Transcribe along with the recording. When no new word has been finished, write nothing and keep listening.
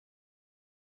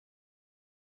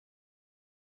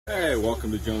Hey,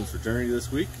 welcome to Jones for Journey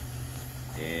this week,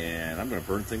 and I'm going to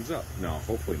burn things up. No,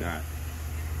 hopefully not.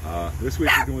 This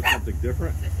week we're doing something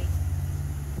different.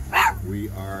 We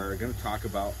are going to talk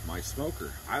about my smoker.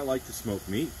 I like to smoke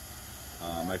meat.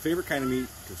 My favorite kind of meat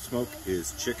to smoke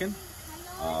is chicken.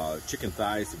 Chicken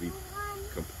thighs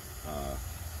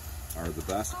are the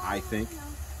best, I think.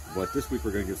 But this week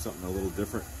we're going to do something a little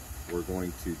different. We're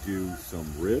going to do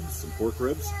some ribs, some pork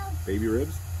ribs, baby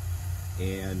ribs,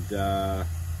 and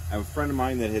I have a friend of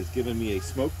mine that has given me a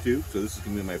smoke tube, so this is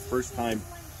going to be my first time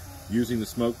using the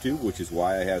smoke tube, which is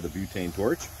why I have the butane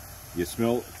torch. You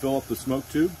fill up the smoke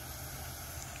tube.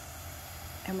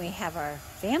 And we have our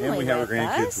family and we have our with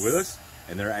grandkids us. with us,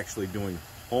 and they're actually doing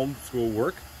homeschool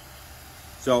work.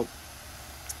 So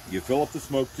you fill up the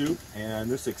smoke tube,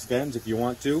 and this extends if you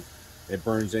want to. It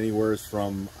burns anywhere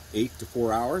from 8 to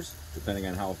 4 hours, depending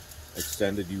on how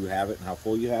extended you have it and how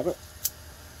full you have it.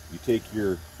 You take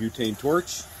your butane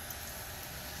torch,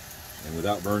 and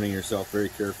without burning yourself, very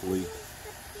carefully,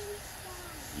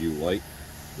 you light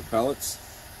the pellets.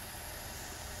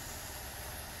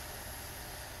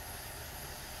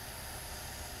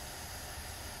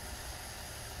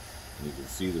 And you can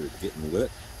see they're getting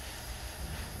lit.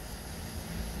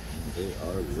 They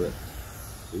are lit.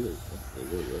 See,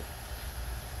 they're lit.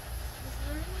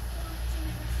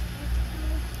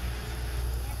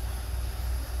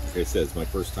 Like I said, it's my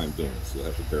first time doing this, so you'll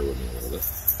have to bear with me a little bit.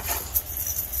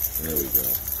 There we go.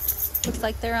 Looks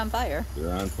like they're on fire.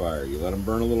 They're on fire. You let them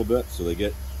burn a little bit so they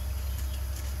get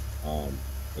a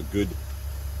good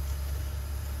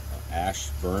ash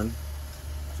burn,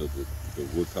 so the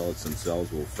wood pellets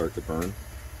themselves will start to burn.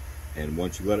 And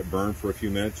once you let it burn for a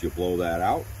few minutes, you blow that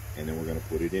out, and then we're going to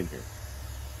put it in here.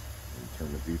 And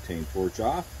turn the butane torch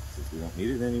off since we don't need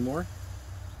it anymore.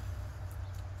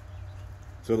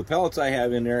 So the pellets I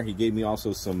have in there, he gave me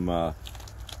also some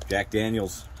Jack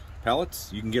Daniel's pellets.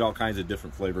 You can get all kinds of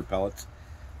different flavored pellets,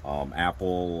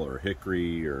 apple or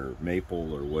hickory or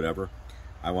maple or whatever.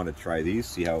 I want to try these,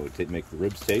 see how it would make the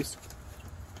ribs taste.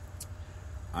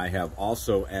 I have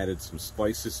also added some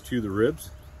spices to the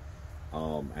ribs.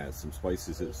 Add some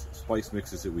spice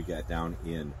mixes that we got down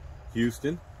in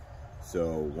Houston.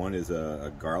 So one is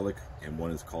a garlic and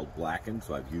one is called blackened,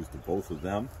 so I've used both of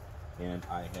them. And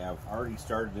I have already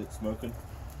started it smoking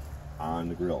on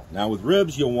the grill. Now with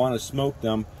ribs, you'll want to smoke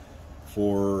them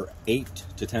for 8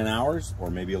 to 10 hours,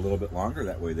 or maybe a little bit longer.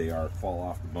 That way they fall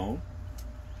off the bone.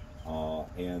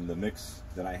 And the mix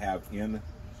that I have in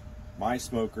my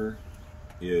smoker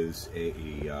is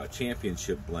a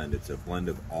championship blend. It's a blend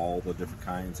of all the different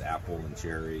kinds, apple and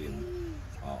cherry and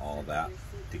all of that,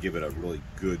 to give it a really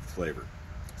good flavor.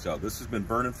 So this has been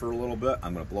burning for a little bit.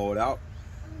 I'm going to blow it out.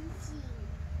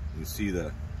 You see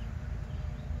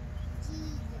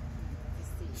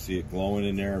it glowing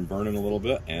in there and burning a little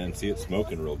bit, and see it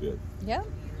smoking real good. Yep.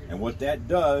 And what that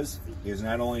does is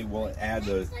not only will it add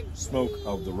the smoke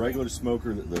of the regular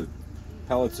smoker, the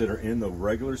pellets that are in the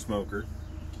regular smoker,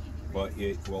 but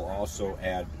it will also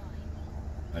add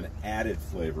an added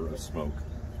flavor of smoke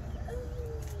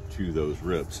to those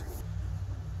ribs.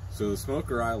 So the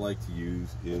smoker I like to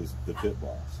use is the Pit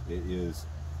Boss. It is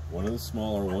one of the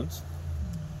smaller ones.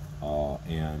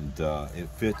 And it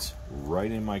fits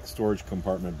right in my storage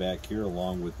compartment back here,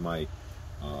 along with my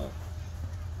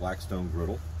Blackstone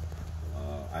griddle.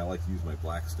 I like to use my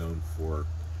Blackstone for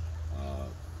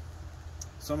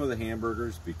some of the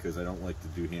hamburgers, because I don't like to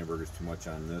do hamburgers too much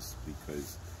on this,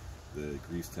 because the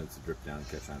grease tends to drip down and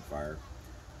catch on fire.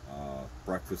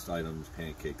 Breakfast items,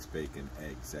 pancakes, bacon,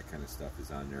 eggs, that kind of stuff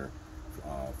is on there.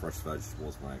 Fresh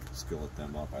vegetables, when I skillet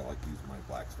them up, I like to use my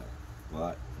Blackstone.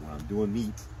 But when I'm doing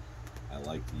meat, I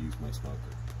like to use my smoker,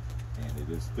 and it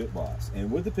is Pit Boss.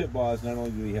 And with the Pit Boss, not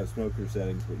only do you have smoker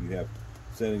settings, but you have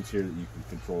settings here that you can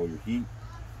control your heat,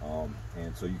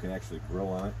 and so you can actually grill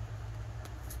on it.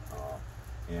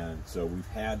 And so we've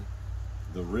had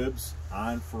the ribs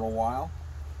on for a while,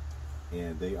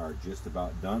 and they are just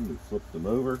about done. We flipped them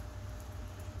over.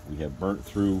 We have burnt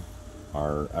through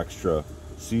our extra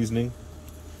seasoning,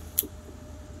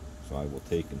 so I will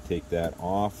take that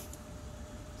off.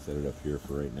 Set it up here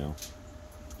for right now.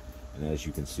 And as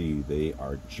you can see, they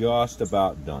are just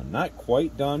about done. Not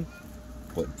quite done,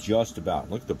 but just about.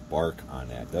 Look at the bark on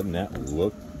that. Doesn't that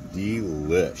look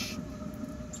delish?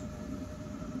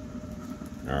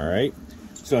 All right.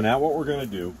 So now what we're going to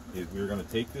do is we're going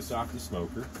to take this off the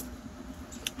smoker.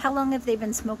 How long have they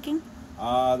been smoking?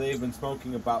 They've been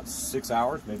smoking about 6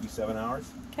 hours, maybe 7 hours.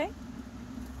 Okay.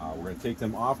 We're going to take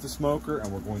them off the smoker,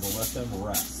 and we're going to let them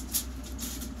rest.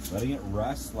 Letting it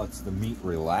rest lets the meat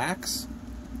relax,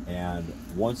 and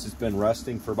once it's been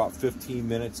resting for about 15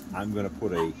 minutes, I'm going to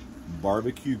put a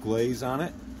barbecue glaze on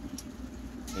it,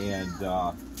 and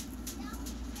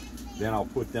then I'll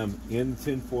put them in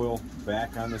tin foil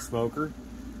back on the smoker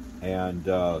and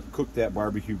cook that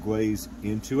barbecue glaze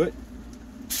into it,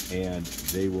 and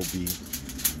they will be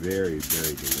very,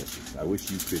 very delicious. I wish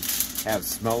you could have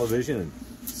smell-o-vision and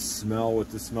smell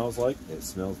what this smells like. It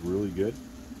smells really good.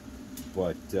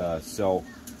 But so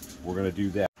we're going to do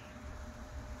that.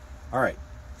 All right,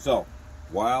 so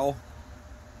while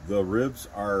the ribs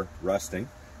are resting,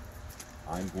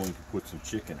 I'm going to put some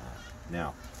chicken on.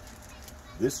 Now,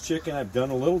 this chicken I've done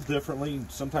a little differently.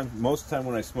 Sometimes, most of the time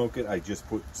when I smoke it, I just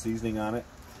put seasoning on it.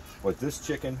 But this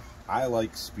chicken, I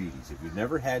like Speedies. If you've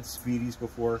never had Speedies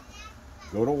before,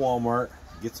 go to Walmart,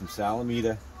 get some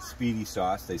Salamita Speedy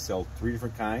sauce. They sell 3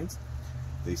 different kinds.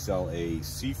 They sell a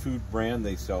seafood brand.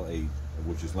 They sell a,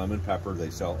 which is lemon pepper.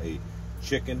 They sell a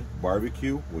chicken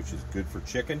barbecue, which is good for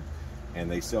chicken. And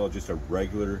they sell just a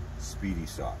regular Speedy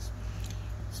sauce.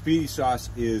 Speedy sauce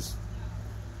is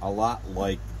a lot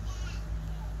like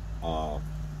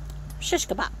shish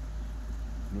kebab.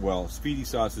 Well, Speedy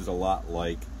sauce is a lot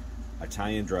like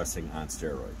Italian dressing on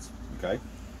steroids. Okay.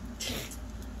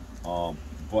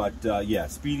 Yeah,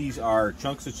 Speedies are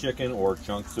chunks of chicken or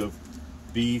chunks of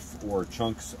beef or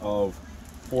chunks of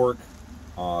pork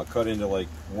cut into like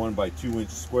 1 by 2 inch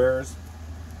squares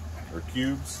or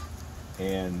cubes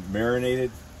and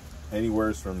marinated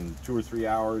anywhere from 2 or 3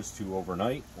 hours to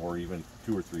overnight, or even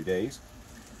 2 or 3 days.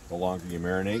 The longer you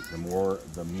marinate, the more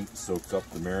the meat soaks up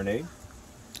the marinade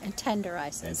and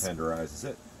tenderizes.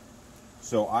 It.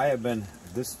 So I have been,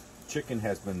 this chicken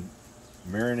has been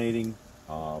marinating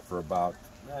for about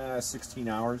 16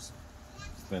 hours.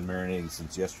 It's been marinating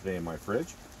since yesterday in my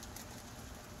fridge.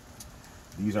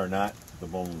 These are not the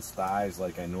boneless thighs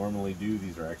like I normally do.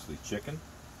 These are actually chicken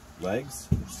legs,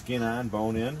 skin on,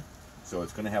 bone in. So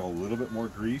it's going to have a little bit more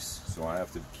grease, so I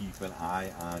have to keep an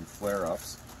eye on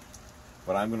flare-ups.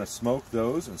 But I'm going to smoke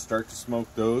those and start to smoke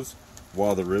those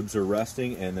while the ribs are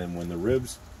resting, and then when the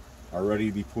ribs are ready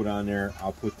to be put on there,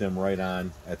 I'll put them right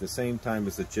on at the same time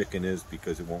as the chicken is,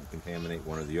 because it won't contaminate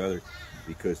one or the other,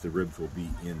 because the ribs will be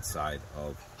inside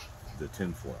of the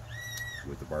tin foil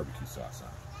with the barbecue sauce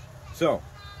on. So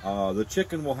the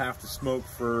chicken will have to smoke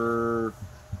for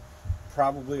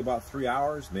probably about 3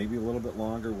 hours, maybe a little bit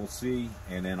longer, we'll see,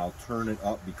 and then I'll turn it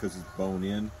up because it's bone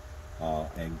in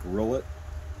and grill it.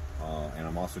 And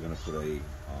I'm also going to put a,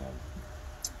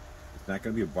 it's not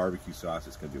going to be a barbecue sauce,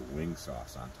 it's going to be a wing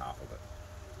sauce on top of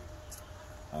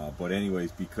it. But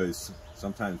anyways, because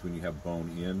sometimes when you have bone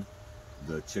in,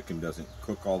 the chicken doesn't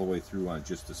cook all the way through on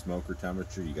just the smoker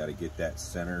temperature. You got to get that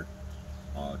center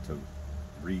to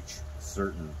reach the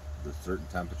certain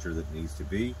temperature that it needs to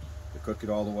be to cook it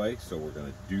all the way. So we're going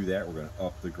to do that. We're going to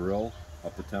up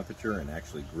the temperature, and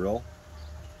actually grill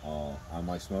on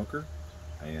my smoker.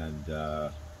 And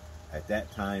at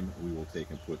that time, we will take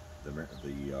and put the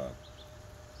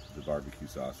barbecue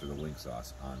sauce or the wing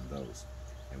sauce on those,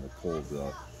 and we'll pull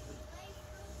the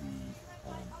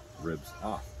ribs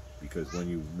off. Because when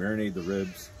you marinate the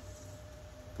ribs,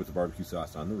 put the barbecue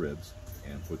sauce on the ribs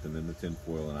and put them in the tin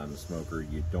foil and on the smoker,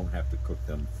 you don't have to cook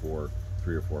them for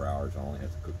 3 or 4 hours. I only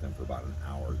have to cook them for about an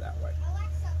hour that way.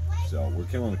 So we're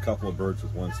killing a couple of birds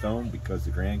with one stone, because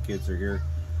the grandkids are here.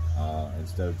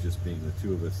 Instead of just being the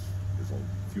 2 of us, there's a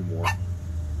few more.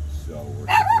 So we're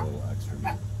getting a little extra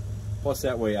meat. Plus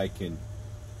that way I can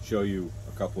show you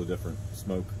a couple of different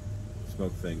smoke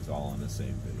things all in the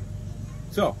same video.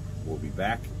 So we'll be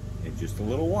back in just a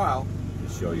little while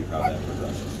to show you how that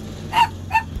progresses.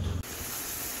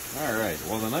 Alright,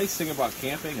 well, the nice thing about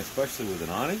camping, especially with an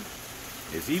awning,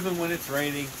 is even when it's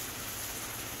raining,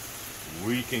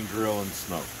 we can grill and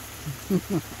smoke.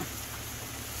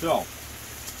 So,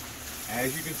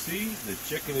 as you can see, the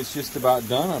chicken is just about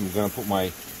done. I'm going to put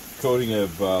my coating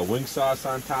of wing sauce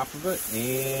on top of it,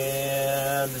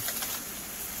 and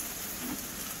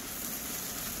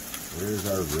where's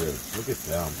our ribs? Look at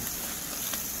them.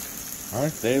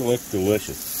 Aren't they look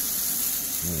delicious?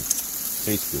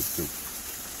 Tastes good too.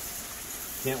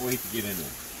 Can't wait to get in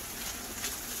there.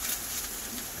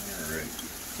 Alright,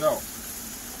 so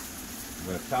I'm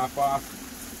going to top off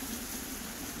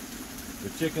the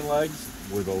chicken legs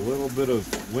with a little bit of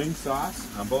wing sauce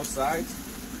on both sides,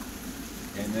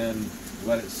 and then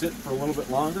let it sit for a little bit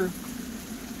longer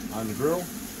on the grill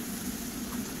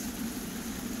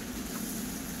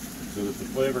so that the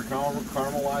flavor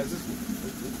caramelizes.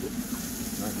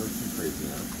 Not go too crazy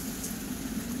on it.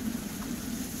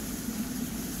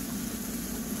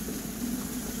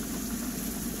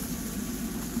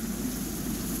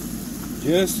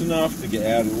 Just enough to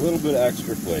add a little bit of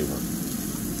extra flavor.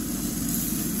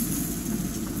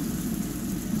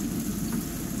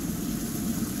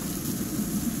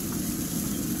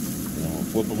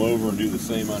 flip them over and do the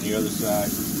same on the other side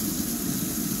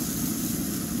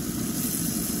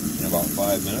in about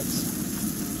 5 minutes.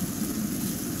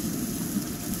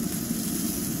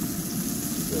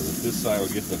 So that this side will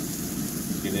get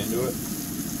into it,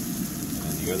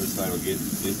 and the other side will get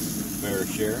its fair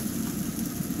share.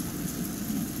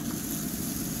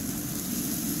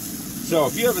 So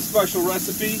if you have a special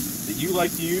recipe that you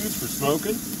like to use for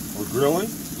smoking or grilling,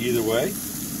 either way,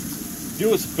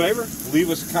 do us a favor, leave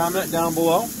us a comment down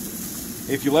below.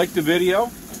 If you like the video,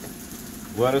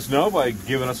 let us know by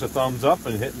giving us a thumbs up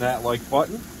and hitting that like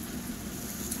button.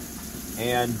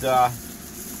 And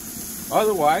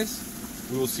otherwise,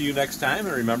 we will see you next time.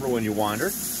 And remember, when you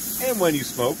wander and when you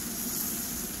smoke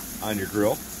on your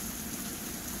grill,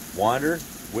 wander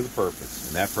with a purpose,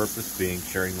 and that purpose being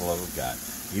sharing the love of God.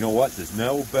 You know what? There's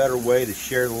no better way to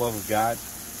share the love of God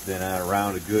than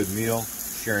around a good meal,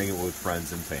 sharing it with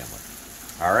friends and family.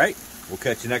 All right? We'll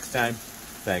catch you next time.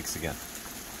 Thanks again.